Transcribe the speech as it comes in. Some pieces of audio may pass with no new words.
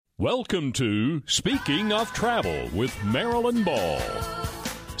Welcome to Speaking of Travel with Marilyn Ball.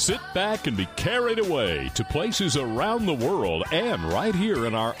 Sit back and be carried away to places around the world and right here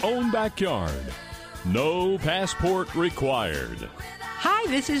in our own backyard. No passport required. Hi,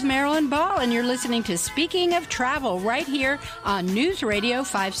 this is Marilyn Ball, and you're listening to Speaking of Travel right here on News Radio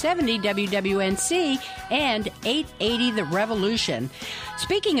 570 WWNC and 880 The Revolution.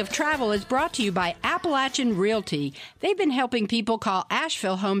 Speaking of Travel is brought to you by Appalachian Realty. They've been helping people call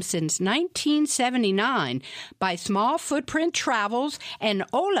Asheville home since 1979 by Small Footprint Travels and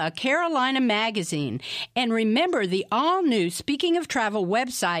Ola Carolina Magazine. And remember, the all-new Speaking of Travel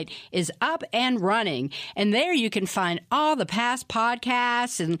website is up and running, and there you can find all the past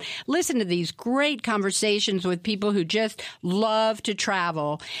podcasts and listen to these great conversations with people who just love to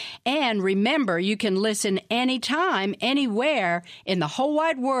travel. And remember, you can listen anytime, anywhere in the whole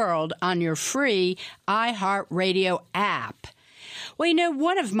wide world on your free iHeartRadio app. Well, you know,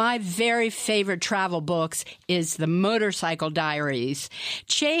 one of my very favorite travel books is The Motorcycle Diaries.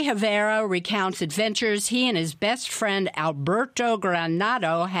 Che Guevara recounts adventures he and his best friend Alberto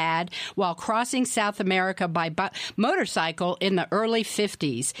Granado had while crossing South America by motorcycle in the early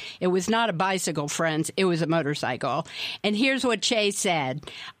 50s. It was not a bicycle, friends. It was a motorcycle. And here's what Che said.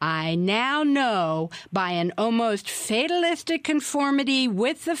 I now know by an almost fatalistic conformity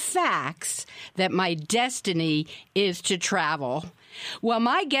with the facts that my destiny is to travel. Well,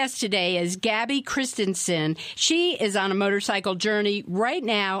 my guest today is Gabby Christensen. She is on a motorcycle journey right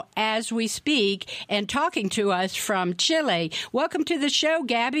now as we speak and talking to us from Chile. Welcome to the show,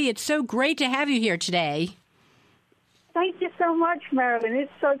 Gabby. It's so great to have you here today. Thank you so much, Marilyn.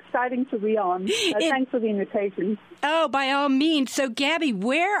 It's so exciting to be on. Thanks for the invitation. Oh, by all means. So, Gabby,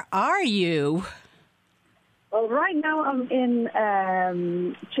 where are you? Well, right now I'm in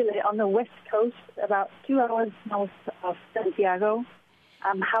Chile on the west coast, about 2 hours north of Santiago.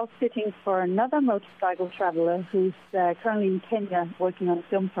 I'm house-sitting for another motorcycle traveler who's currently in Kenya working on a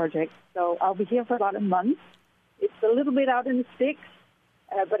film project. So I'll be here for about a month. It's a little bit out in the sticks,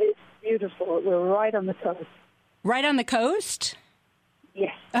 but it's beautiful. We're right on the coast. Right on the coast?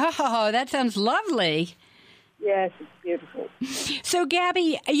 Yes. Oh, that sounds lovely. Yes, it's beautiful. So,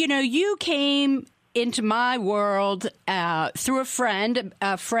 Gabby, you know, you came into my world through a friend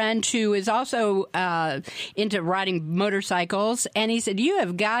who is also into riding motorcycles. And he said, you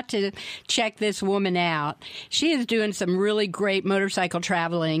have got to check this woman out. She is doing some really great motorcycle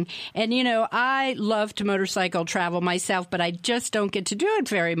traveling. And, you know, I love to motorcycle travel myself, but I just don't get to do it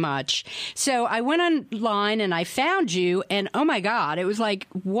very much. So I went online and I found you. And, oh, my God, it was like,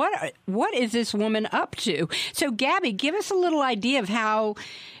 what is this woman up to? So, Gabby, give us a little idea of how,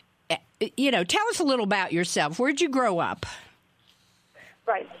 you know, tell us a little about yourself. Where'd you grow up?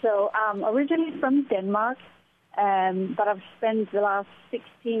 Right. So originally from Denmark, but I've spent the last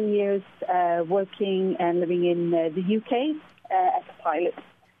 16 years working and living in the UK as a pilot.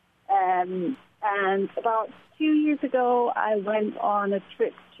 And about 2 years ago, I went on a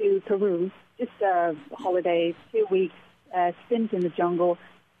trip to Peru, just a holiday, 2 weeks, stint in the jungle,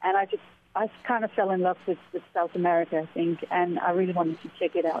 and I kind of fell in love with South America, I think, and I really wanted to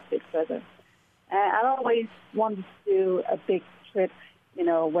check it out a bit further. I always wanted to do a big trip, you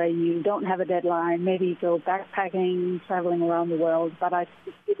know, where you don't have a deadline, maybe go backpacking, traveling around the world, but I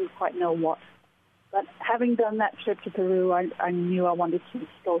just didn't quite know what. But having done that trip to Peru, I knew I wanted to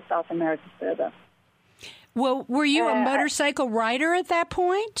explore South America further. Well, were you a motorcycle rider at that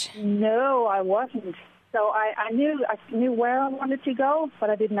point? No, I wasn't. So I knew where I wanted to go, but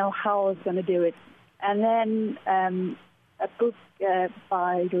I didn't know how I was going to do it. And then a book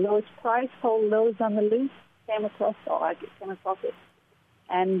by Lois Price called Lois on the Loose came across it.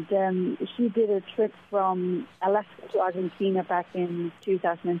 And she did a trip from Alaska to Argentina back in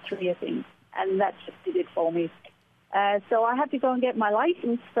 2003, I think. And that just did it for me. So I had to go and get my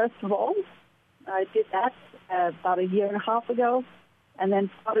license, first of all. I did that about a year and a half ago. And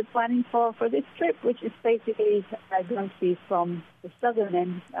then started planning for this trip, which is basically going to be from the southern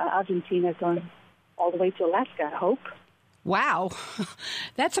end, Argentina, going all the way to Alaska, I hope. Wow.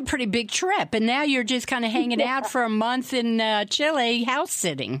 That's a pretty big trip. And now you're just kind of hanging out for a month in Chile, house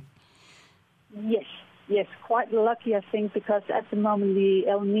sitting. Yes, quite lucky, I think, because at the moment the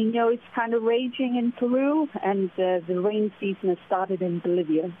El Niño is kind of raging in Peru, and the rain season has started in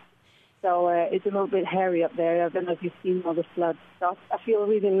Bolivia. So it's a little bit hairy up there. I don't know if you've seen all the floods. So I feel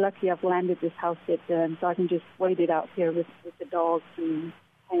really lucky I've landed this house sit, so I can just wait it out here with the dogs and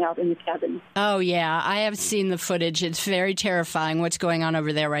hang out in the cabin. Oh, yeah. I have seen the footage. It's very terrifying what's going on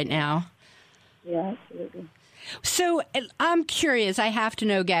over there right now. Yeah, absolutely. So I'm curious. I have to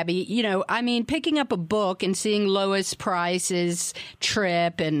know, Gabby, picking up a book and seeing Lois Price's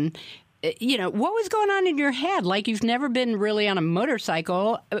trip and, what was going on in your head? Like you've never been really on a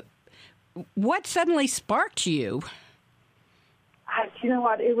motorcycle. What suddenly sparked you? You know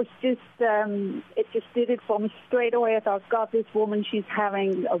what? It was just, it just did it for me straight away. I thought, God, this woman, she's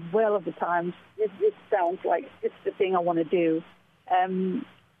having a whale of a time. This sounds like it's the thing I want to do. And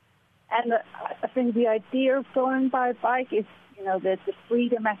I think the idea of going by a bike is, there's the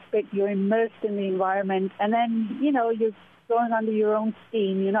freedom aspect. You're immersed in the environment. And then, you're going under your own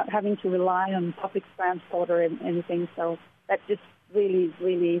steam. You're not having to rely on public transport or anything. So that just really,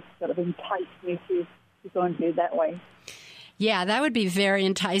 really sort of enticed me to go and do it that way. Yeah, that would be very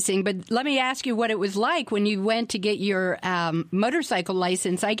enticing. But let me ask you what it was like when you went to get your motorcycle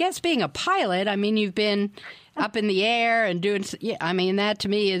license. I guess being a pilot, you've been up in the air and doing, that to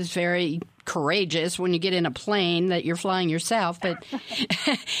me is very courageous when you get in a plane that you're flying yourself. But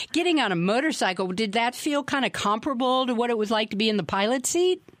getting on a motorcycle, did that feel kind of comparable to what it was like to be in the pilot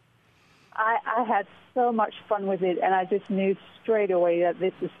seat? I had so much fun with it, and I just knew straight away that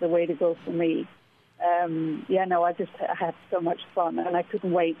this is the way to go for me. I had so much fun, and I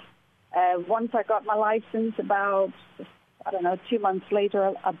couldn't wait. Once I got my license, about, 2 months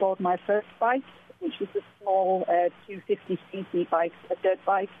later, I bought my first bike, which was a small 250cc bike, a dirt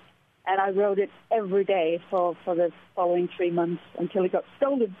bike, and I rode it every day for the following 3 months until it got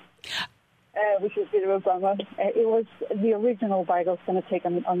stolen, which was a bit of a bummer. It was the original bike I was going to take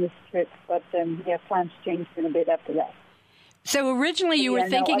on this trip, but plans changed in a bit after that. So originally you were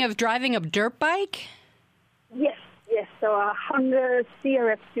thinking of driving a dirt bike? Yes. So a Honda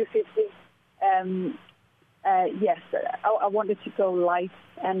CRF 250. Yes, I wanted to go light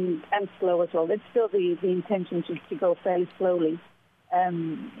and slow as well. It's still the intention to go fairly slowly.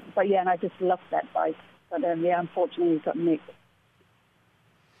 And I just loved that bike. But unfortunately it got nicked.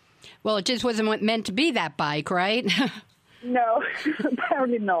 Well, it just wasn't meant to be that bike, right? No,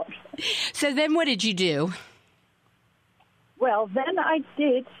 apparently not. So then what did you do? Well, then I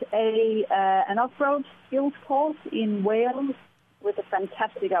did an off-road skills course in Wales with a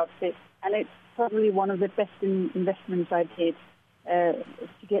fantastic outfit, and it's probably one of the best investments I did to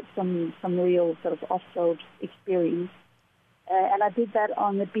get some real sort of off-road experience. And I did that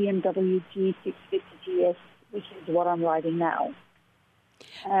on the BMW G650 GS, which is what I'm riding now.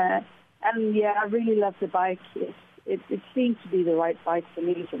 I really love the bike. It seems to be the right bike for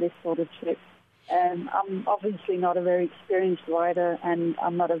me for this sort of trip. I'm obviously not a very experienced rider, and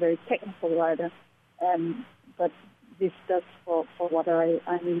I'm not a very technical rider, but this does for what I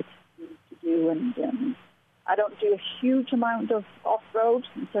need to do. And I don't do a huge amount of off-road,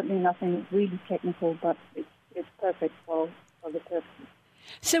 certainly nothing really technical, but it's perfect for the purpose.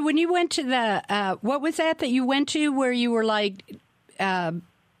 So when you went to the, what was that you went to where you were like,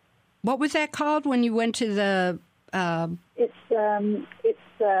 what was that called when you went to the... It's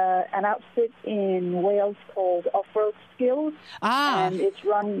an outfit in Wales called Off-Road Skills, and it's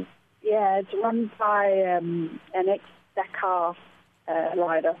run by an ex-Dakar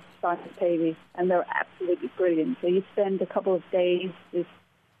rider, Simon Pavey, and they're absolutely brilliant. So you spend a couple of days just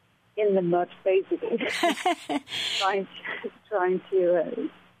in the mud, basically, trying to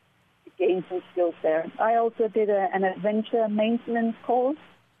gain some skills there. I also did an adventure maintenance course,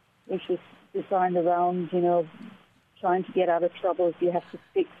 which was designed around, trying to get out of trouble if you have to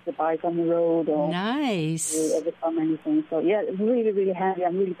fix the bike on the road or nice. overcome anything. So, it's really, really handy.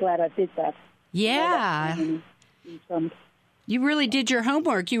 I'm really glad I did that. Yeah. You really did your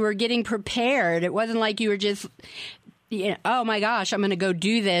homework. You were getting prepared. It wasn't like you were just, oh, my gosh, I'm going to go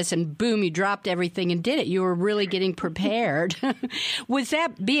do this, and boom, you dropped everything and did it. You were really getting prepared. Was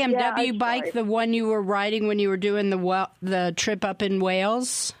that BMW bike the one you were riding when you were doing the trip up in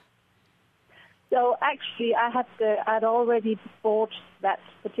Wales? So actually, I'd already bought that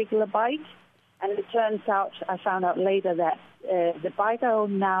particular bike, and it turns out, I found out later that the bike I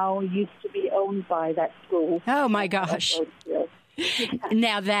own now used to be owned by that school. Oh my gosh!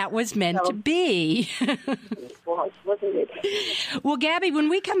 Now that was meant to be. It was, wasn't it? Well, Gabby, when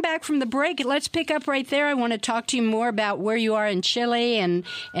we come back from the break, let's pick up right there. I want to talk to you more about where you are in Chile and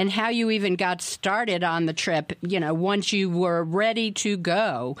how you even got started on the trip, once you were ready to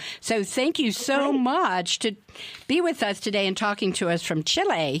go. So thank you so much to be with us today and talking to us from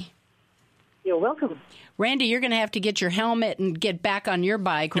Chile. You're welcome. Randy, you're going to have to get your helmet and get back on your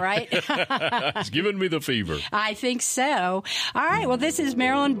bike, right? It's giving me the fever. I think so. All right. Well, this is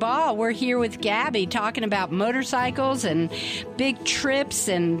Marilyn Ball. We're here with Gabby talking about motorcycles and big trips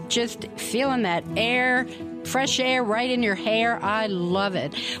and just feeling that air, fresh air right in your hair. I love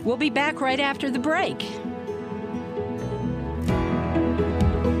it. We'll be back right after the break.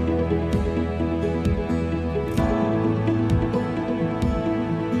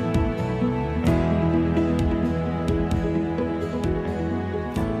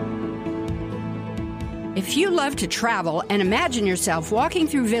 If you love to travel and imagine yourself walking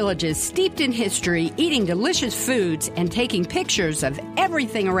through villages steeped in history, eating delicious foods, and taking pictures of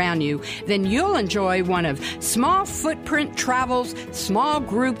everything around you, then you'll enjoy one of Small Footprint Travel's small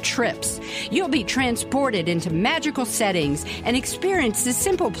group trips. You'll be transported into magical settings and experience the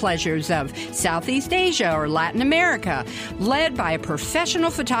simple pleasures of Southeast Asia or Latin America, led by a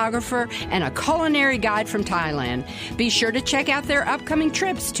professional photographer and a culinary guide from Thailand. Be sure to check out their upcoming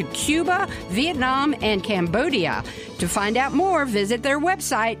trips to Cuba, Vietnam, and Cambodia. To find out more, visit their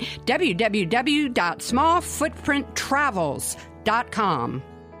website, www.smallfootprinttravels.com.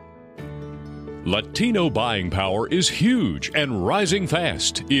 Latino buying power is huge and rising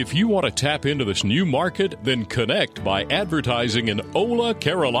fast. If you want to tap into this new market, then connect by advertising in Hola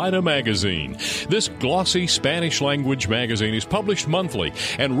Carolina magazine. This glossy Spanish-language magazine is published monthly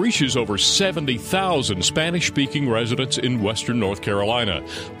and reaches over 70,000 Spanish-speaking residents in Western North Carolina.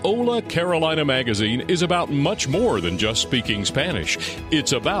 Hola Carolina magazine is about much more than just speaking Spanish.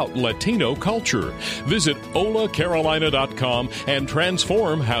 It's about Latino culture. Visit holacarolina.com and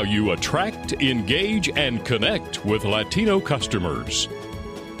transform how you attract, engage, and connect with Latino customers.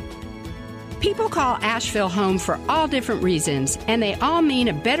 People call Asheville home for all different reasons, and they all mean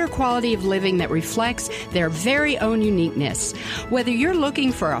a better quality of living that reflects their very own uniqueness. Whether you're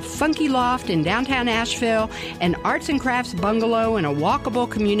looking for a funky loft in downtown Asheville, an arts and crafts bungalow in a walkable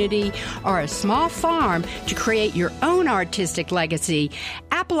community, or a small farm to create your own artistic legacy,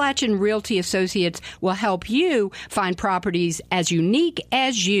 Appalachian Realty Associates will help you find properties as unique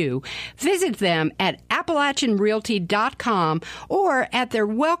as you. Visit them at AppalachianRealty.com or at their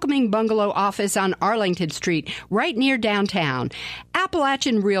welcoming bungalow office on Arlington Street, right near downtown.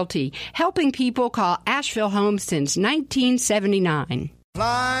 Appalachian Realty, helping people call Asheville home since 1979.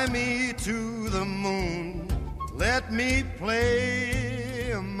 Fly me to the moon, let me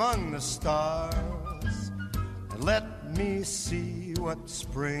play among the stars, and let me see what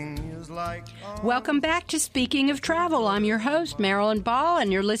spring is like. Welcome back to Speaking of Travel. I'm your host, Marilyn Ball,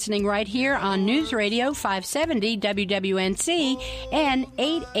 and you're listening right here on News Radio 570 WWNC and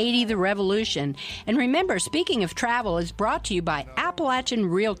 880 The Revolution. And remember, Speaking of Travel is brought to you by Appalachian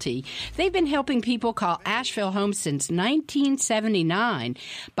Realty. They've been helping people call Asheville home since 1979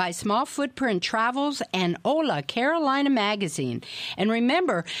 by Small Footprint Travels and Hola Carolina magazine. And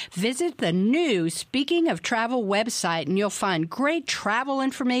remember, visit the new Speaking of Travel website and you'll find great travel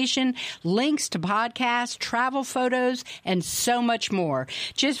information, links to podcasts, travel photos, and so much more.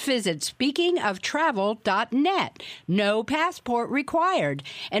 Just visit speakingoftravel.net. No passport required.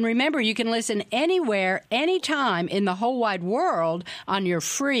 And remember, you can listen anywhere, anytime in the whole wide world on your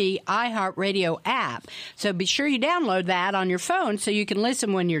free iHeartRadio app. So be sure you download that on your phone so you can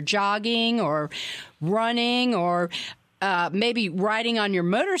listen when you're jogging or running or maybe riding on your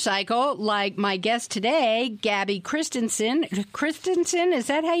motorcycle, like my guest today, Gabby Christensen. Christensen, is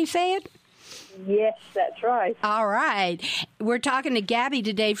that how you say it? Yes, that's right. All right. We're talking to Gabby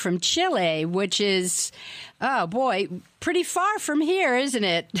today from Chile, which is, oh boy, pretty far from here, isn't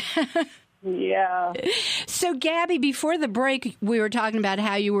it? Yeah. So, Gabby, before the break, we were talking about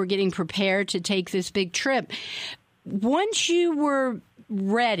how you were getting prepared to take this big trip. Once you were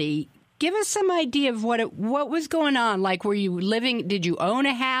ready, give us some idea of what was going on. Like, were you living, did you own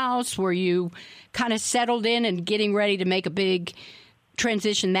a house? Were you kind of settled in and getting ready to make a big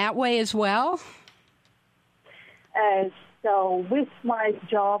transition that way as well? So with my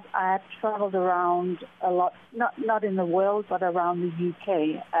job, I have traveled around a lot, not in the world, but around the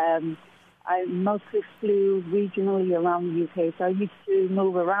UK. I mostly flew regionally around the UK, so I used to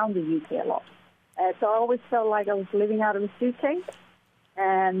move around the UK a lot. So I always felt like I was living out of a suitcase.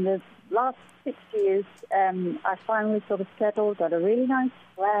 And the last 6 years, I finally sort of settled, got a really nice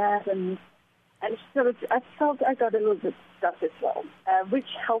flat, and sort of I felt I got a little bit stuck as well, which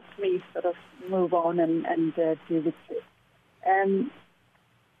helped me sort of move on and do the trip.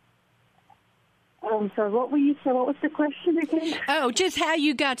 So what were you saying? What was the question again? Oh, just how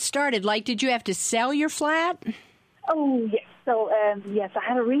you got started. Like, did you have to sell your flat? Oh, yes. So, yes, I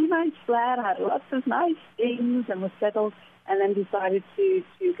had a really nice flat. I had lots of nice things and was settled, and then decided to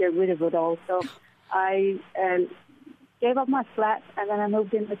get rid of it all. So I gave up my flat, and then I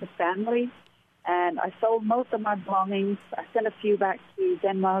moved in with a family, and I sold most of my belongings. I sent a few back to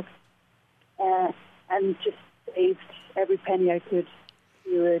Denmark, and just saved every penny I could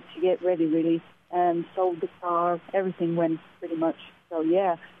to get ready, really. Sold the car. Everything went pretty much. So,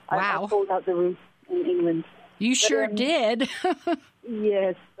 yeah, wow. I pulled out the roof in England. You sure did.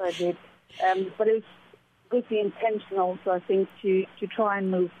 Yes, I did. But it was with the intention also, I think, to try and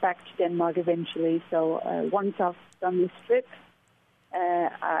move back to Denmark eventually. So once I've done this trip,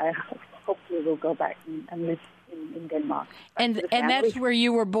 I hopefully will go back and live in Denmark. And that's where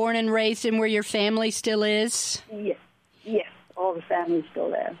you were born and raised and where your family still is? Yes. All the family's still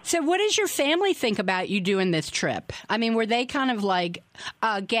there. So what does your family think about you doing this trip? I mean, were they kind of like,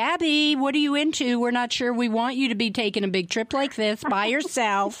 Gabby, what are you into? We're not sure we want you to be taking a big trip like this by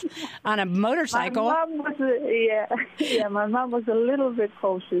yourself on a motorcycle. My mom was a little bit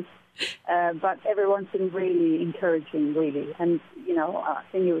cautious, but everyone's been really encouraging, really. And, I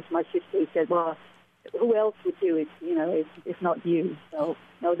think it was my sister who said, well, who else would do it, if not you? So,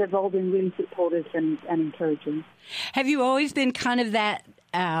 no, they've all been really supportive and encouraging. Have you always been kind of that,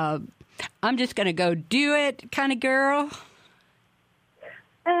 I'm just going to go do it kind of girl?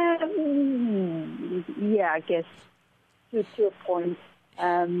 Yeah, I guess, to a point.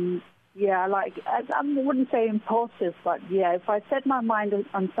 I wouldn't say impulsive, but yeah, if I set my mind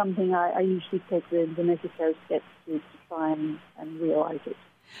on something, I usually take the necessary steps to try and realize it.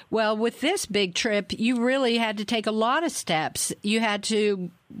 Well, with this big trip, you really had to take a lot of steps. You had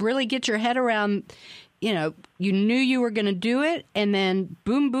to really get your head around, you knew you were going to do it, and then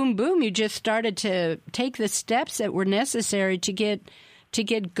boom, boom, boom, you just started to take the steps that were necessary to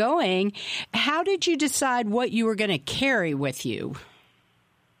get going. How did you decide what you were going to carry with you?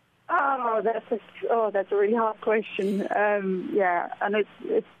 That's a really hard question. And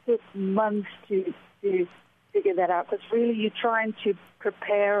it took months to figure that out, because really you're trying to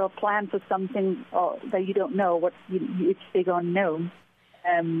prepare or plan for something that you don't know, it's big unknown.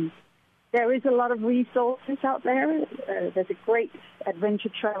 There is a lot of resources out there. There's a great adventure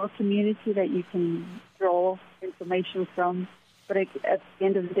travel community that you can draw information from, but at the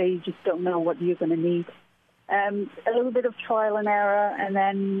end of the day, you just don't know what you're going to need. A little bit of trial and error, and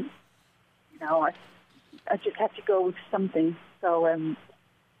then, I just had to go with something. So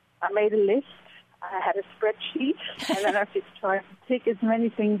I made a list. I had a spreadsheet, and then I just tried to tick as many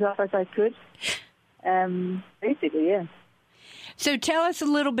things off as I could. Basically, yeah. So tell us a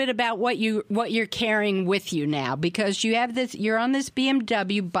little bit about what you're carrying with you now, because you're on this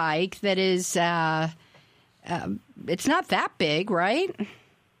BMW bike that is it's not that big, right?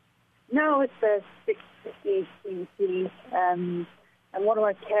 No, it's a 650 cc. And what do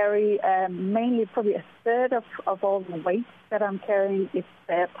I carry? Mainly, probably a third of all the weight that I'm carrying is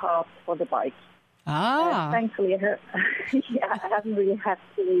spare parts for the bike. Thankfully, I haven't really had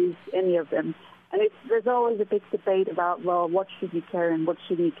to use any of them. And there's always a big debate about, well, what should you carry and what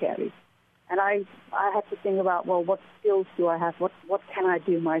shouldn't you carry? And I had to think about, well, what skills do I have? What can I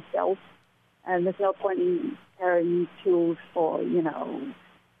do myself? And there's no point in carrying tools for,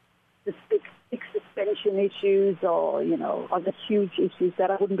 the big suspension issues or, other huge issues that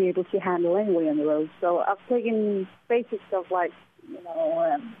I wouldn't be able to handle anyway on the road. So I've taken basic stuff like,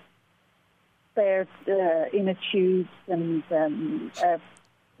 spare inner tubes and a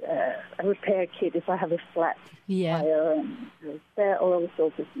repair kit if I have a flat tire, and spare oil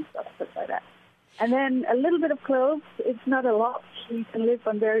filters and stuff like that. And then a little bit of clothes. It's not a lot. You can live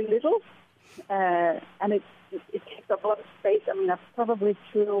on very little, and it takes up a lot of space. I mean, I've probably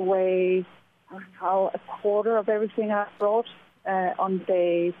threw away a quarter of everything I brought on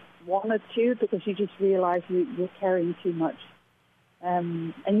day 1 or 2, because you just realize you're carrying too much.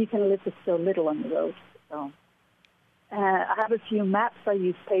 And you can live with so little on the road. So I have a few maps. I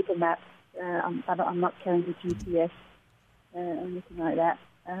use paper maps. I'm not carrying the GPS or anything like that.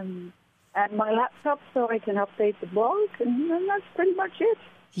 And my laptop, so I can update the blog, and that's pretty much it.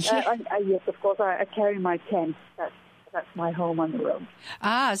 Yeah. Yes, of course, I carry my tent. That's my home on the road.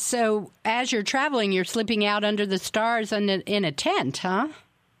 So as you're traveling, you're sleeping out under the stars in a tent, huh?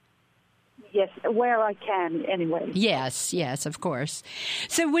 Yes, where I can, anyway. Yes, of course.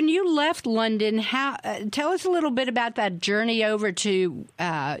 So when you left London, tell us a little bit about that journey over to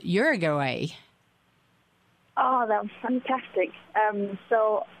Uruguay. Oh, that was fantastic.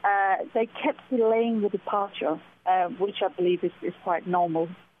 So they kept delaying the departure, which I believe is quite normal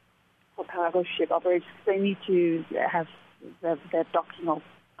for cargo ship operators. They need to have their docking or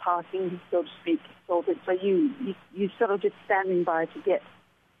parking, so to speak, sorted. So you sort of just standing by to get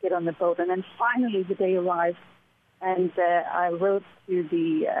on the boat. And then finally the day arrived, and I rode to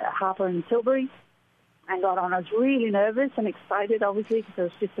the harbour in Tilbury and got on. I was really nervous and excited, obviously, because I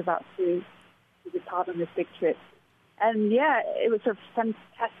was just about to depart on this big trip. And yeah, it was a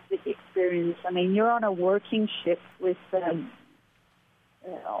fantastic experience. I mean, you're on a working ship with on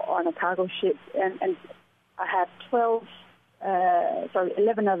a cargo ship, and I had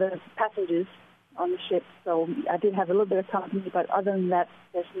 11 other passengers on the ship, so I did have a little bit of company, but other than that,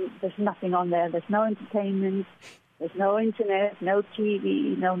 there's nothing on there. There's no entertainment, there's no internet, no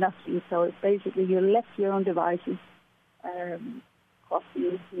TV, no nothing. So it's basically you're left to your own devices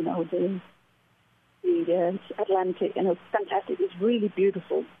crossing, the Atlantic, and it was fantastic. It was really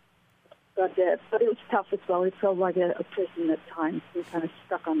beautiful. But it was tough as well. It felt like a prison at times. We were kind of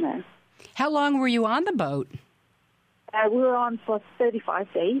stuck on there. How long were you on the boat? We were on for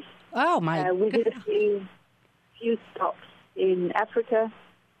 35 days. Oh, my We did a few stops in Africa,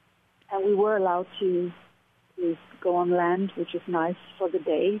 and we were allowed to go on land, which was nice for the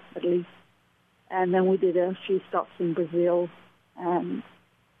day, at least. And then we did a few stops in Brazil. And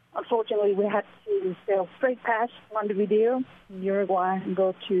unfortunately, we had to sail straight past Montevideo in Uruguay and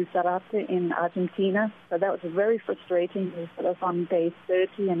go to Zárate in Argentina. So that was very frustrating. We were on day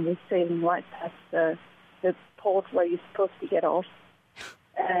 30, and we're sailing right past the port where you're supposed to get off.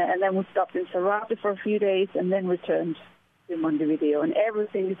 And then we stopped in Zárate for a few days and then returned to Montevideo. And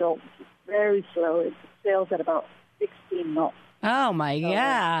everything is all very slow. It sails at about 16 knots. Oh, my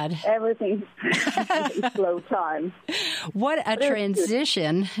God. Everything's slow time. What a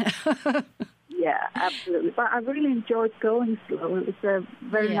transition. Yeah, absolutely. But I really enjoyed going slow. It was a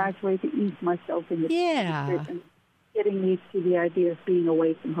very nice way to ease myself in the trip and getting used to the idea of being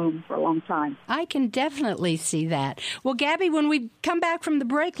away from home for a long time. I can definitely see that. Well, Gabby, when we come back from the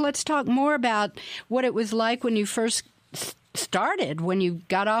break, let's talk more about what it was like when you first started, when you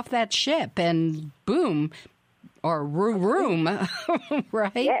got off that ship and boom, or room,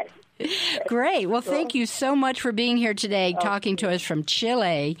 right? Yes. Great. Well, thank you so much for being here today, talking to us from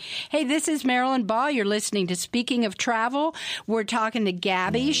Chile. Hey, this is Marilyn Ball. You're listening to Speaking of Travel. We're talking to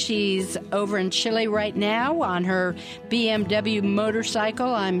Gabby. She's over in Chile right now on her BMW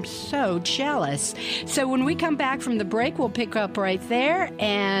motorcycle. I'm so jealous. So when we come back from the break, we'll pick up right there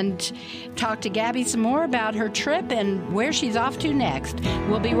and talk to Gabby some more about her trip and where she's off to next.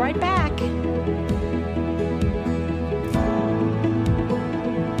 We'll be right back.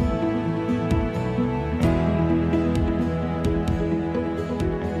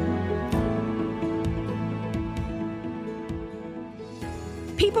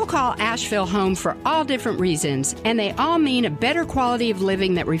 People call Asheville home for all different reasons, and they all mean a better quality of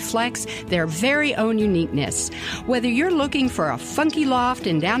living that reflects their very own uniqueness. Whether you're looking for a funky loft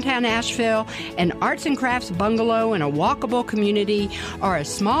in downtown Asheville, an arts and crafts bungalow in a walkable community, or a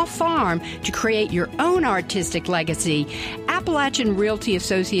small farm to create your own artistic legacy, Appalachian Realty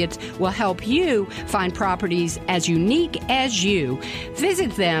Associates will help you find properties as unique as you.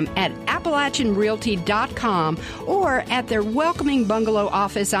 Visit them at AppalachianRealty.com or at their welcoming bungalow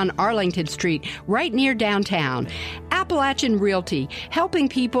office on Arlington Street, right near downtown. Appalachian Realty, helping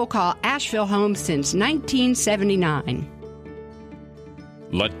people call Asheville home since 1979.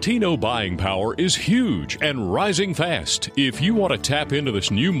 Latino buying power is huge and rising fast. If you want to tap into this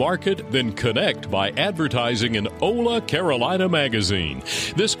new market, then connect by advertising in Hola Carolina magazine.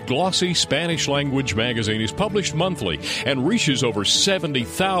 This glossy Spanish-language magazine is published monthly and reaches over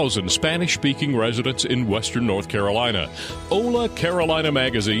 70,000 Spanish-speaking residents in Western North Carolina. Hola Carolina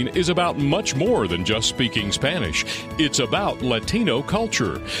magazine is about much more than just speaking Spanish. It's about Latino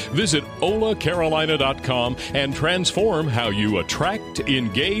culture. Visit holacarolina.com and transform how you attract,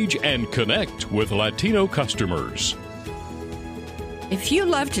 engage, and connect with Latino customers. If you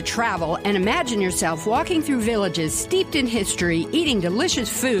love to travel and imagine yourself walking through villages steeped in history, eating delicious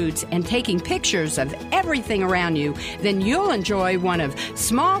foods, and taking pictures of everything around you, then you'll enjoy one of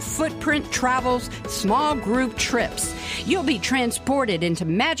Small Footprint Travel's small group trips. You'll be transported into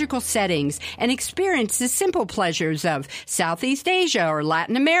magical settings and experience the simple pleasures of Southeast Asia or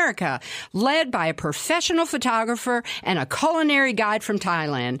Latin America, led by a professional photographer and a culinary guide from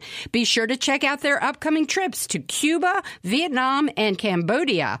Thailand. Be sure to check out their upcoming trips to Cuba, Vietnam, and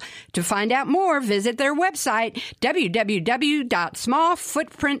Cambodia. To find out more, visit their website,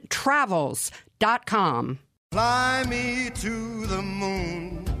 www.smallfootprinttravels.com. Fly me to the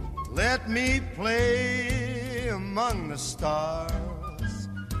moon, let me play among the stars,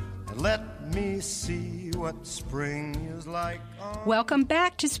 and let me see what spring is like. Welcome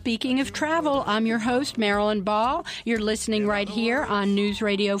back to Speaking of Travel. I'm your host, Marilyn Ball. You're listening right here on News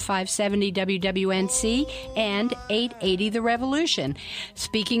Radio 570 WWNC and 880 The Revolution.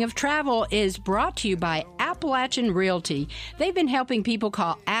 Speaking of Travel is brought to you by Appalachian Realty. They've been helping people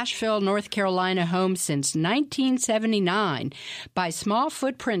call Asheville, North Carolina home since 1979, by Small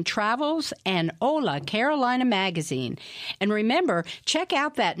Footprint Travels and Hola Carolina magazine. And remember, check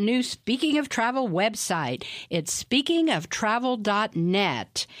out that new Speaking of Travel website. It's speakingoftravel.net.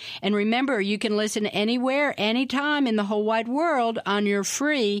 And remember, you can listen anywhere, anytime in the whole wide world on your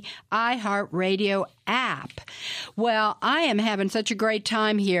free iHeartRadio app. Well, I am having such a great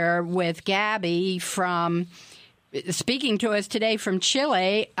time here with Gabby speaking to us today from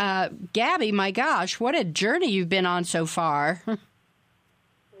Chile. Gabby, my gosh, what a journey you've been on so far.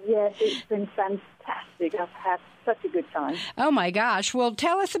 Yes, it's been fantastic. I've had such a good time. Oh, my gosh. Well,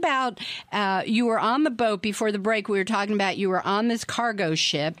 tell us about, you were on the boat before the break. We were talking about you were on this cargo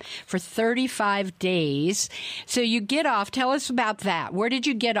ship for 35 days. So you get off. Tell us about that. Where did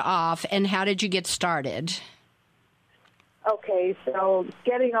you get off and how did you get started? Okay, so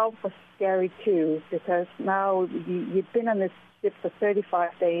getting off was scary too, because now you've been on this ship for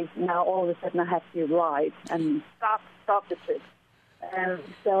 35 days. Now all of a sudden I have to ride and stop the trip.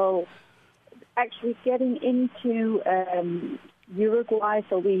 So actually getting into Uruguay,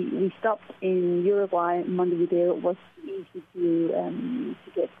 so we stopped in Uruguay, Montevideo. It was easy to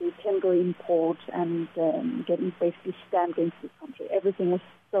get the temporary import and getting basically stamped into the country. Everything was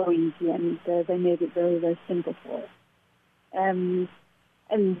so easy, and they made it very, very simple for us. And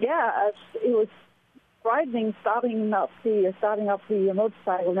yeah, it was frightening starting up the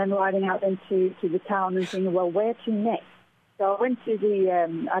motorcycle, then riding out into the town and thinking, well, where to next? So I went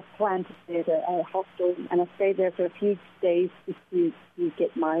to I planned to stay at a hostel, and I stayed there for a few days just to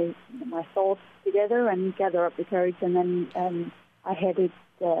get my thoughts together and gather up the courage. And then I headed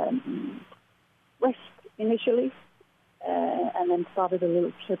west initially, and then started a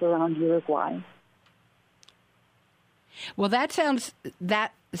little trip around Uruguay. Well, that sounds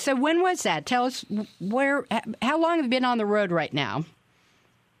that. So when was that? Tell us how long have you been on the road right now?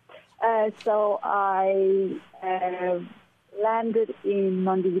 So I landed in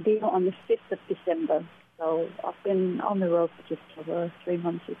Montevideo on the 5th of December. So I've been on the road for just over 3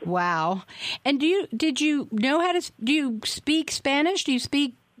 months. Wow. And did you know how to, do you speak Spanish? Do you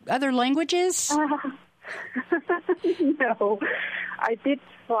speak other languages? No. I did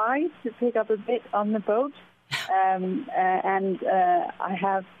try to pick up a bit on the boat. And I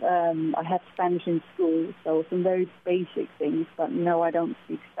had Spanish in school, so some very basic things, but no, I don't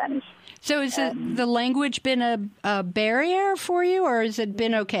speak Spanish. So has the language been a barrier for you, or has it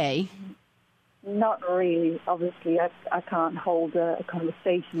been okay? Not really. Obviously, I can't hold a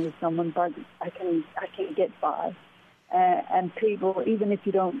conversation with someone, but I can get by. And people, even if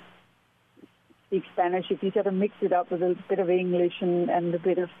you don't speak Spanish, if you sort of mix it up with a bit of English and a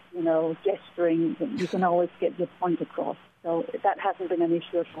bit of, gesturing, you can always get your point across. So that hasn't been an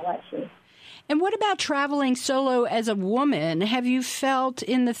issue at all, actually. And what about traveling solo as a woman? Have you felt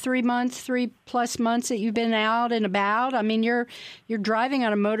in the 3+ months that you've been out and about? I mean, you're driving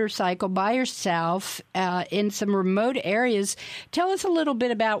on a motorcycle by yourself in some remote areas. Tell us a little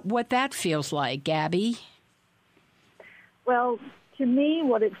bit about what that feels like, Gabby. Well, to me,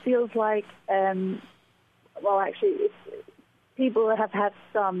 what it feels like, people have had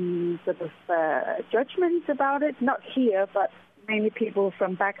some sort of judgments about it, not here, but mainly people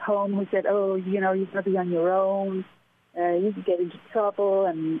from back home who said, you're going to be on your own, you can get into trouble,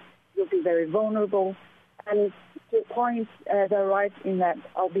 and you'll be very vulnerable. And to a point, they're right in that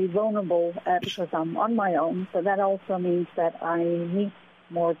I'll be vulnerable because I'm on my own, so that also means that I meet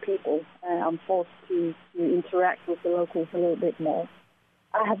more people. I'm forced to interact with the locals a little bit more.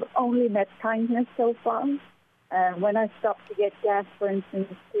 I have only met kindness so far. When I stop to get gas, for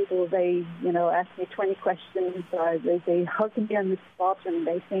instance, people, they, ask me 20 questions. They hug me on the spot, and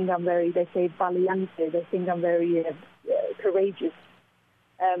they say valiente. They think I'm very courageous.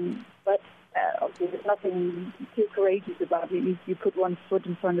 But obviously there's nothing too courageous about it. You put one foot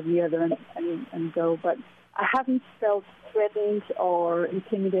in front of the other and go. But I haven't felt threatened or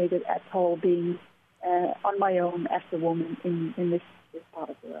intimidated at all being on my own as a woman in this part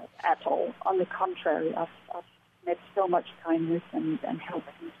of the world at all. On the contrary, I've met so much kindness and help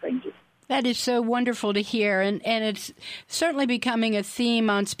from strangers. That is so wonderful to hear, and it's certainly becoming a theme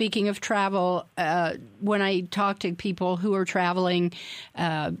on Speaking of Travel when I talk to people who are traveling,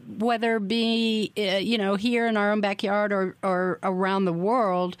 whether it be here in our own backyard or around the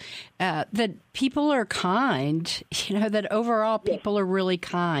world, that people are kind, that overall people are really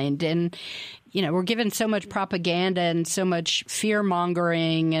kind, and we're given so much propaganda and so much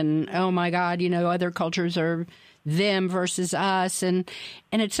fear-mongering and, oh, my God, other cultures are them versus us, and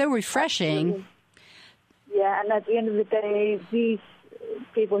it's so refreshing. Absolutely. Yeah, and at the end of the day, these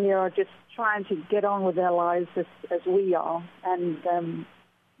people here are just trying to get on with their lives as we are, and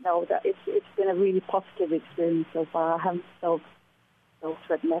that it's been a really positive experience so far. I haven't felt so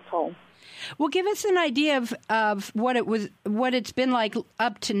threatened at all. Well, give us an idea of what it's been like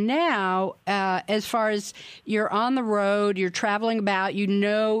up to now, as far as you're on the road, you're traveling about,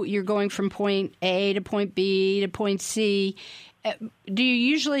 you're going from point A to point B to point C. Do you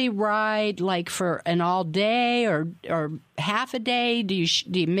usually ride like for an all day or half a day? Do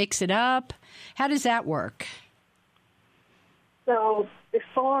you mix it up? How does that work? So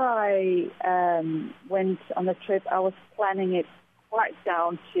before I went on the trip, I was planning it right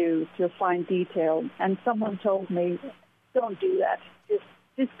down to a fine detail. And someone told me, don't do that.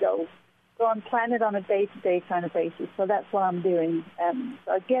 Just go. Go and plan it on a day-to-day kind of basis. So that's what I'm doing.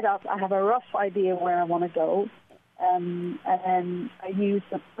 So I get up. I have a rough idea where I want to go. And then I use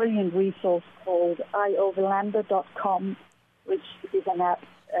a brilliant resource called ioverlander.com, which is an app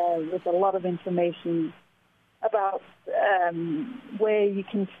with a lot of information about where you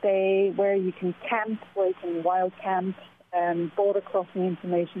can stay, where you can camp, where you can wild camp, border crossing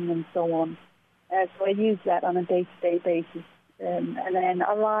information, and so on. So I use that on a day-to-day basis. And then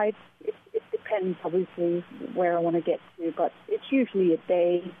I ride. It depends, obviously, where I want to get to, but it's usually a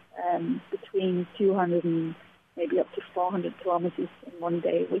day, between 200 and maybe up to 400 kilometers in one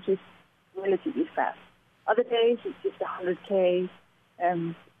day, which is relatively fast. Other days, it's just 100K.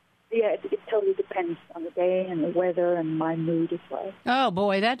 It totally depends on the day and the weather and my mood as well. Oh,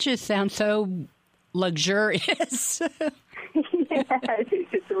 boy, that just sounds so luxurious. Yeah,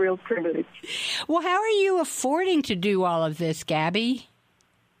 it's a real privilege. Well, how are you affording to do all of this, Gabby?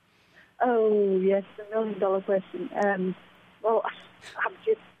 Oh, yes, $1 million question. Well, I've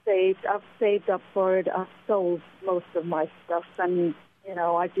just saved. I've saved up for it. I've sold most of my stuff, and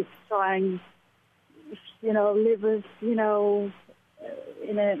I just try and live as in a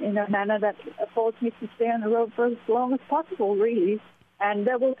manner that affords me to stay on the road for as long as possible, really. And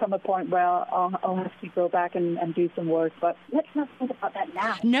there will come a point where I'll have to go back and do some work, but let's not think about that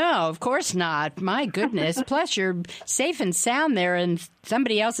now. No, of course not. My goodness. Plus, you're safe and sound there in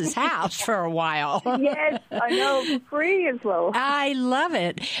somebody else's house for a while. Yes, I know, for free as well. I love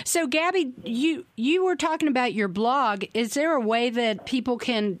it. So, Gabby, you were talking about your blog. Is there a way that people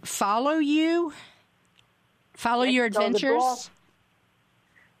can follow you? Follow your adventures?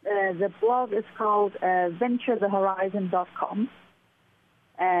 The blog is called venturethehorizon.com.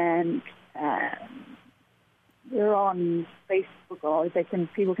 And we're on Facebook, or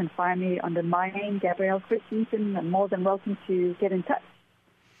people can find me under my name, Gabrielle Christensen. I'm more than welcome to get in touch.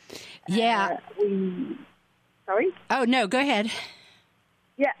 Yeah. Sorry? Oh, no, go ahead.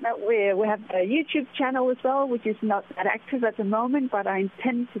 Yeah, no, we have a YouTube channel as well, which is not that active at the moment, but I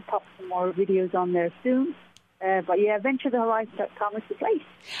intend to pop some more videos on there soon. But yeah, venturethehorizon.com is the place.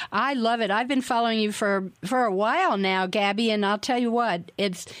 I love it. I've been following you for a while now, Gabby, and I'll tell you what,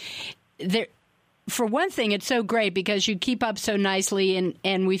 it's there. For one thing, it's so great because you keep up so nicely, and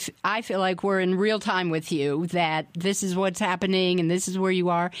I feel like we're in real time with you, that this is what's happening and this is where you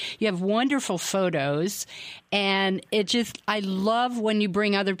are. You have wonderful photos, and I love when you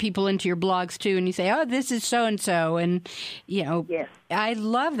bring other people into your blogs too, and you say, oh, this is so-and-so, and, yes. I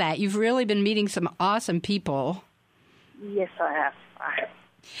love that. You've really been meeting some awesome people. Yes, I have.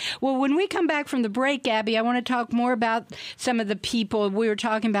 Well, when we come back from the break, Gabby, I want to talk more about some of the people. We were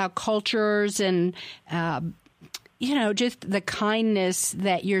talking about cultures and, just the kindness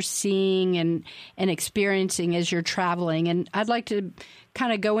that you're seeing and experiencing as you're traveling. And I'd like to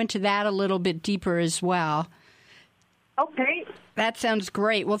kind of go into that a little bit deeper as well. Okay. That sounds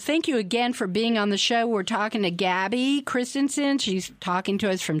great. Well, thank you again for being on the show. We're talking to Gabby Christensen. She's talking to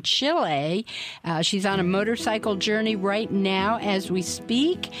us from Chile. She's on a motorcycle journey right now as we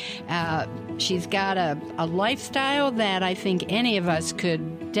speak. She's got a lifestyle that I think any of us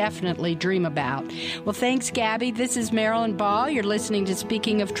could definitely dream about. Well, thanks, Gabby. This is Marilyn Ball. You're listening to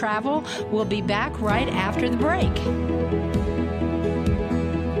Speaking of Travel. We'll be back right after the break.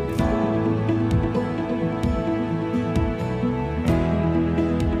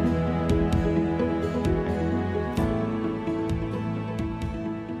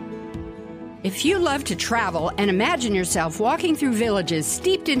 If you love to travel and imagine yourself walking through villages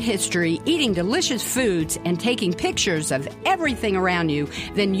steeped in history, eating delicious foods, and taking pictures of everything around you,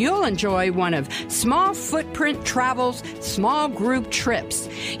 then you'll enjoy one of Small Footprint Travel's small group trips.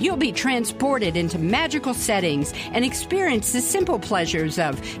 You'll be transported into magical settings and experience the simple pleasures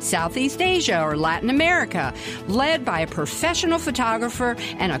of Southeast Asia or Latin America, led by a professional photographer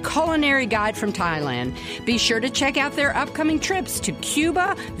and a culinary guide from Thailand. Be sure to check out their upcoming trips to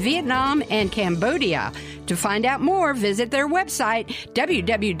Cuba, Vietnam, and Cambodia. To find out more, visit their website,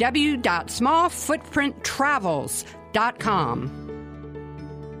 www.smallfootprinttravels.com.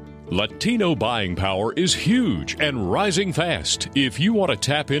 Latino buying power is huge and rising fast. If you want to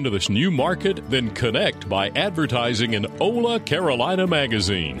tap into this new market, then connect by advertising in Hola Carolina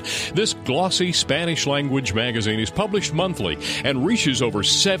magazine. This glossy Spanish-language magazine is published monthly and reaches over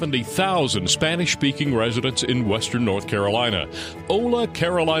 70,000 Spanish-speaking residents in Western North Carolina. Hola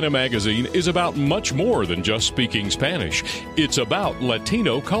Carolina magazine is about much more than just speaking Spanish. It's about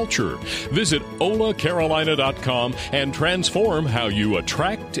Latino culture. Visit holacarolina.com and transform how you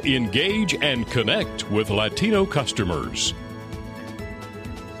attract, engage, and connect with Latino customers.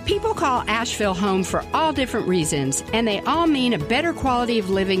 People call Asheville home for all different reasons, and they all mean a better quality of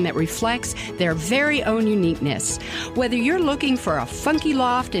living that reflects their very own uniqueness. Whether you're looking for a funky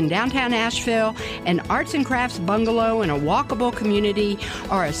loft in downtown Asheville, an arts and crafts bungalow in a walkable community,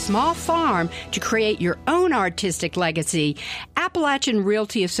 or a small farm to create your own artistic legacy, Appalachian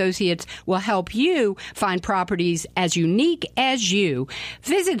Realty Associates will help you find properties as unique as you.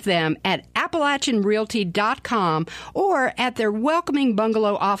 Visit them at AppalachianRealty.com or at their welcoming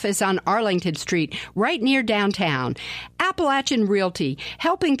bungalow office on Arlington Street, right near downtown. Appalachian Realty,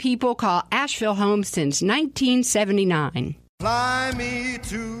 helping people call Asheville home since 1979. Fly me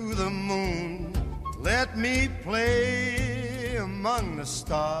to the moon, let me play among the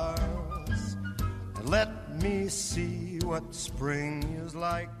stars, and let me see what spring is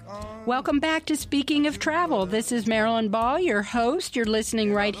like on... Welcome back to Speaking of Travel. This is Marilyn Ball, your host. You're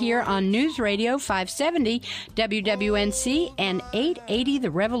listening right here on News Radio 570 WWNC and 880 The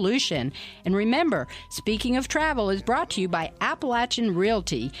Revolution. And remember, Speaking of Travel is brought to you by Appalachian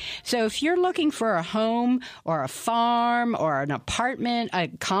Realty. So if you're looking for a home or a farm or an apartment, a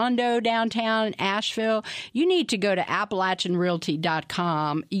condo downtown Asheville, you need to go to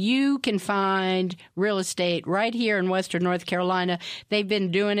AppalachianRealty.com. You can find real estate right here in Western North Carolina. They've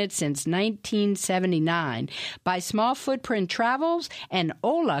been doing it since 1979 by Small Footprint Travels and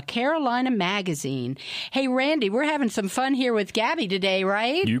Ola Carolina Magazine. Hey, Randy, we're having some fun here with Gabby today,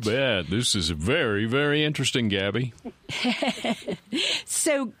 right? You bet. This is very, very interesting, Gabby.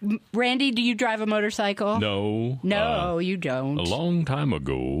 So, Randy, do you drive a motorcycle? No. You don't. A long time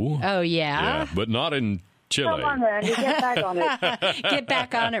ago. Oh, yeah? But not in Chile. Come on, Randy, get back on it. Get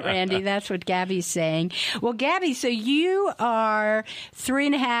back on it, Randy. That's what Gabby's saying. Well, Gabby, so you are about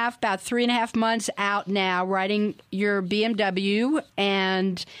 3.5 months out now riding your BMW,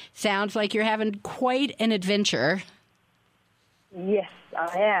 and sounds like you're having quite an adventure. Yes,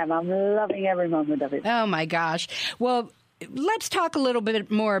 I am. I'm loving every moment of it. Oh, my gosh. Well, let's talk a little bit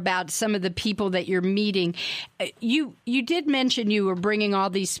more about some of the people that you're meeting. You did mention you were bringing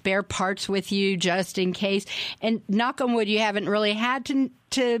all these spare parts with you just in case. And knock on wood, you haven't really had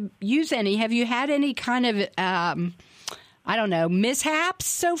to use any. Have you had any kind of, mishaps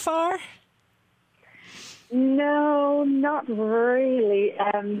so far? No, not really.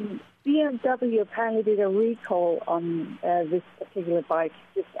 BMW apparently did a recall on this particular bike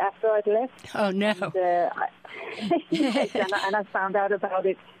just after I'd left. Oh, no. And I found out about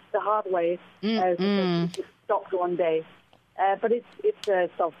it the hard way. Because it just stopped one day. But it's a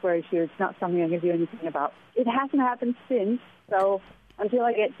software issue. It's not something I can do anything about. It hasn't happened since, so until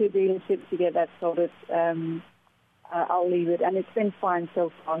I get to a dealership to get that sorted, I'll leave it. And it's been fine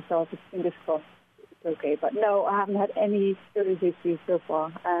so far, so just fingers crossed it's okay. But no, I haven't had any serious issues so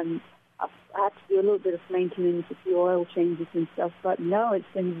far. I've had to do a little bit of maintenance, a few oil changes and stuff, but no, it's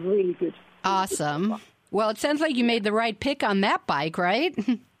been really good. Awesome. Well, it sounds like you made the right pick on that bike, right?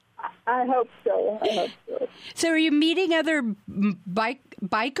 I hope so. So are you meeting other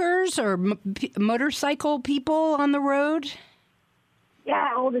bikers or motorcycle people on the road?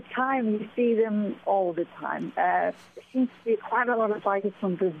 Yeah, all the time. You see them all the time. There seems to be quite a lot of bikers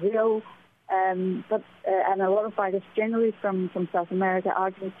from Brazil, and a lot of bikers generally from South America,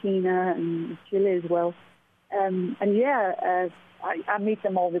 Argentina, and Chile as well. I meet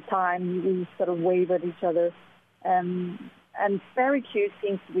them all the time. We sort of wave at each other. And very cute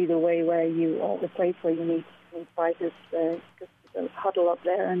seems to be the way where the place where you meet bikers, just huddle up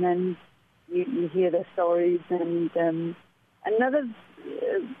there, and then you hear their stories. And another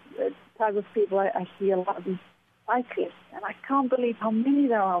type of people I see a lot of these cyclists, and I can't believe how many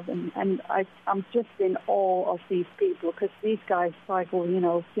there are of them. And I'm just in awe of these people because these guys cycle,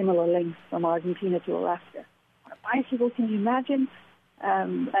 similar lengths from Argentina to Alaska. On a bicycle, can you imagine?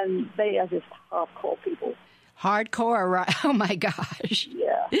 And they are just hardcore people. Hardcore, right? Oh my gosh!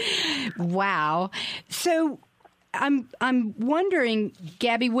 Yeah. Wow. So, I'm wondering,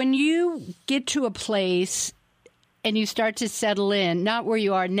 Gabby, when you get to a place and you start to settle in, not where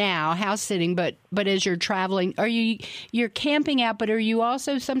you are now, house sitting, but as you're traveling, you're camping out, but are you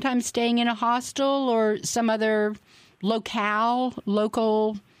also sometimes staying in a hostel or some other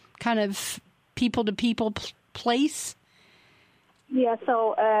local kind of people-to-people place? Yeah,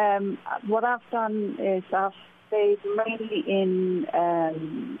 so what I've done is I've stayed mainly in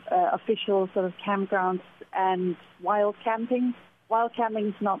official sort of campgrounds and wild camping. Wild camping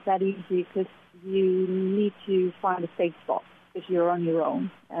is not that easy because you need to find a safe spot because you're on your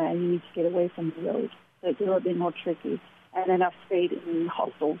own and you need to get away from the road. So it's a little bit more tricky. And then I've stayed in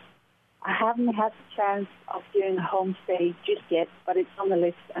hostels. I haven't had the chance of doing a homestay just yet, but it's on the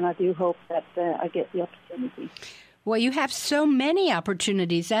list, and I do hope that I get the opportunity. Well, you have so many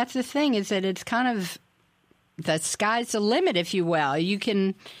opportunities. That's the thing, is that it's kind of the sky's the limit, if you will. You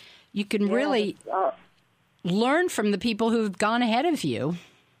can really learn from the people who've gone ahead of you.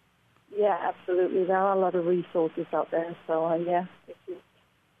 Yeah, absolutely. There are a lot of resources out there. So, it's just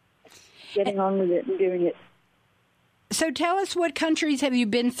getting on with it and doing it. So tell us, what countries have you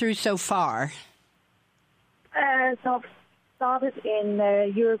been through so far? So I've started in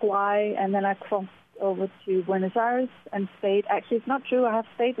Uruguay, and then I crossed over to Buenos Aires and stayed. Actually, it's not true. I have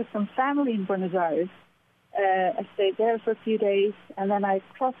stayed with some family in Buenos Aires. I stayed there for a few days, and then I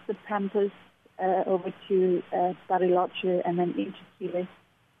crossed the Pampas over to Bariloche and then into Chile,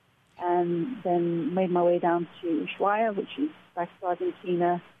 and then made my way down to Ushuaia, which is back to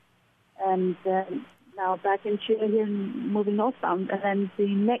Argentina, and now back in Chile here and moving northbound. And then the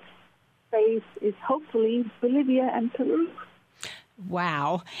next phase is hopefully Bolivia and Peru.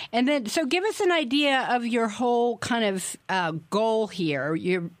 Wow. And then, so give us an idea of your whole kind of goal here,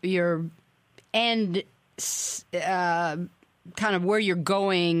 your end, kind of where you're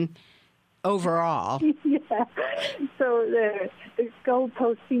going overall. Yeah. So the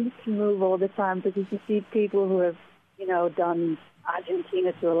goalpost seems to move all the time, because you see people who have, done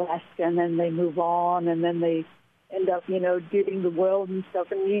Argentina to Alaska, and then they move on, and then they end up, doing the world and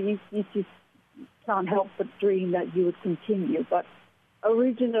stuff, and you just can't help but dream that you would continue. But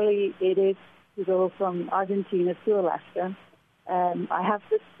originally it is to go from Argentina to Alaska. I have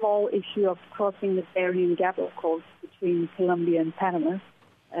this small issue of crossing the Darien Gap, of course, between Colombia and Panama,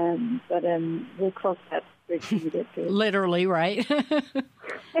 but we'll cross that bridge when we get to it. Literally, right?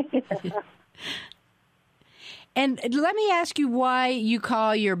 And let me ask you why you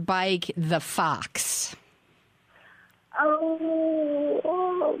call your bike the Fox.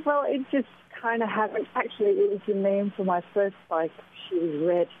 Oh, well, it just kind of happened. Actually, it was the name for my first bike. She was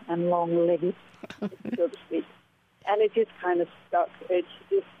red and long-legged, so to speak. And it just kind of stuck. It's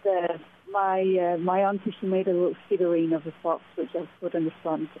just my auntie, she made a little figurine of a fox, which I've put in the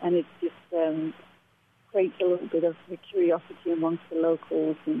front, and it just creates a little bit of curiosity amongst the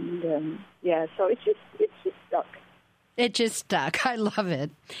locals, and so it's just stuck. It just stuck. I love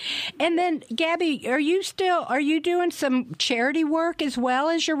it. And then, Gabby, are you doing some charity work as well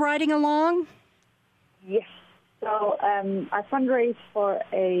as you're riding along? Yes. So I fundraise for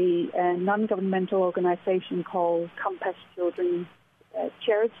a non-governmental organization called Compass Children's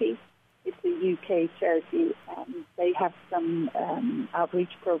Charity. It's a UK charity. They have some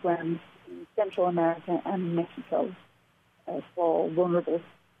outreach programs in Central America and Mexico for vulnerable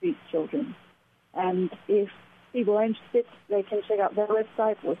street children. And if people are interested, they can check out their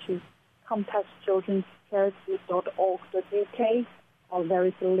website, which is compasschildrenscharity.org.uk, or there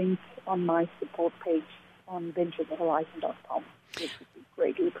is a link on my support page on venturethehorizon.com, which would be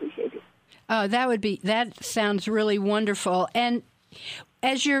greatly appreciated. Oh, that sounds really wonderful. And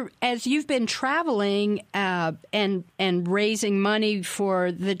as you've been traveling and raising money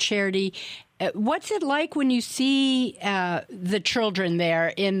for the charity, what's it like when you see the children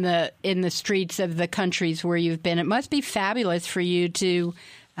there in the streets of the countries where you've been? It must be fabulous for you to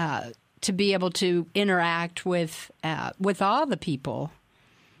be able to interact with all the people.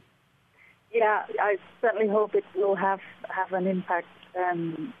 Yeah, I certainly hope it will have an impact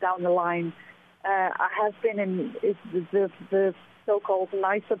down the line. I have been in the so-called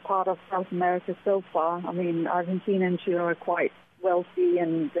nicer part of South America so far. I mean, Argentina and Chile are quite wealthy,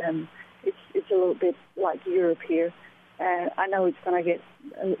 and it's a little bit like Europe here. I know it's going to get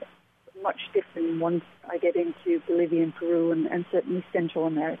much different once I get into Bolivia and Peru and certainly Central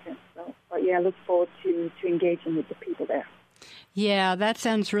America. So, but yeah, I look forward to engaging with the people there. Yeah, that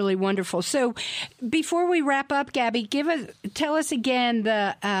sounds really wonderful. So, before we wrap up, Gabby, tell us again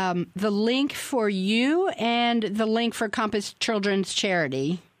the link for you and the link for Compass Children's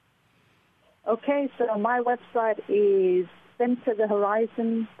Charity. Okay, so my website is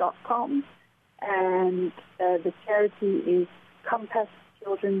venturethehorizon.com, and the charity is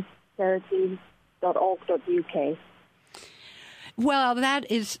compasschildrenscharity.org.uk. Well, that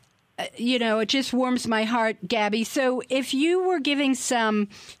is. It just warms my heart, Gabby. So if you were giving some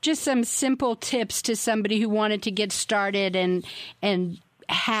simple tips to somebody who wanted to get started and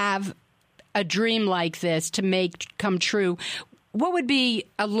have a dream like this to make come true, what would be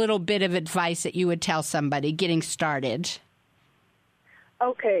a little bit of advice that you would tell somebody getting started?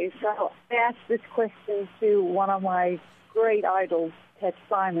 Okay, so I asked this question to one of my great idols, Ted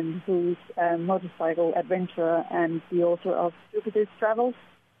Simon, who's a motorcycle adventurer and the author of Jupiter's Travels.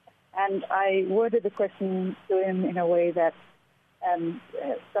 And I worded the question to him in a way that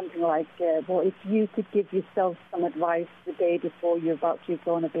something like, if you could give yourself some advice the day before you're about to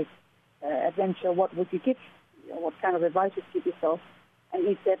go on a big adventure, what would you give what kind of advice you give yourself. And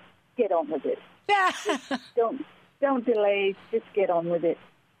he said, get on with it. Don't delay, just get on with it.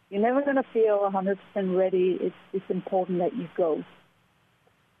 You're never going to feel 100% ready. It's important that you go.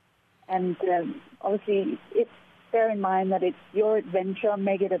 And obviously, bear in mind that it's your adventure.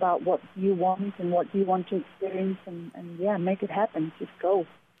 Make it about what you want and what you want to experience. And make it happen. Just go.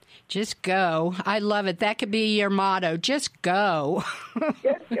 Just go. I love it. That could be your motto. Just go.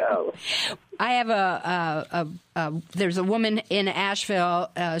 Just go. I have there's a woman in Asheville.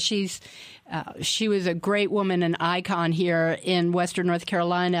 She was a great woman, an icon here in Western North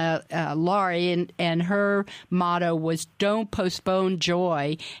Carolina, Laurie, and her motto was "Don't postpone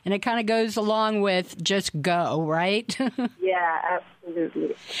joy," and it kind of goes along with "Just go," right? Yeah,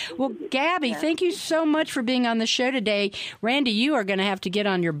 absolutely. Well, Gabby, thank you so much for being on the show today. Randy, you are going to have to get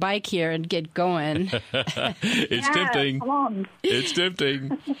on your bike here and get going. It's tempting. Come on. It's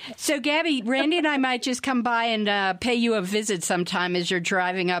tempting. So, Gabby, Randy and I might just come by and pay you a visit sometime as you're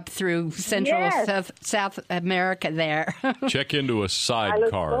driving up through Central South America there. Check into a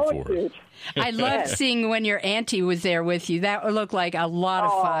sidecar for us. I loved seeing when your auntie was there with you. That would look like a lot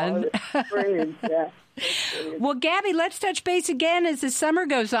of fun. Brilliant, yeah. Well, Gabby, let's touch base again as the summer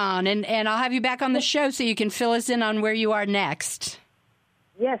goes on, and I'll have you back on the show so you can fill us in on where you are next.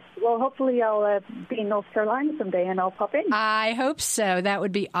 Yes. Well, hopefully I'll be in North Carolina someday, and I'll pop in. I hope so. That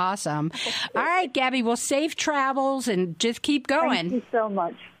would be awesome. All right, Gabby, well, safe travels and just keep going. Thank you so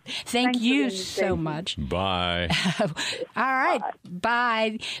much. Thank you so much. Bye. All right.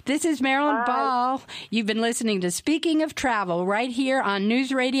 Bye. This is Marilyn Ball. You've been listening to Speaking of Travel right here on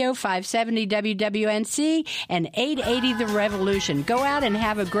News Radio 570 WWNC and 880 The Revolution. Go out and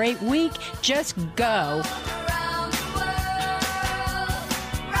have a great week. Just go.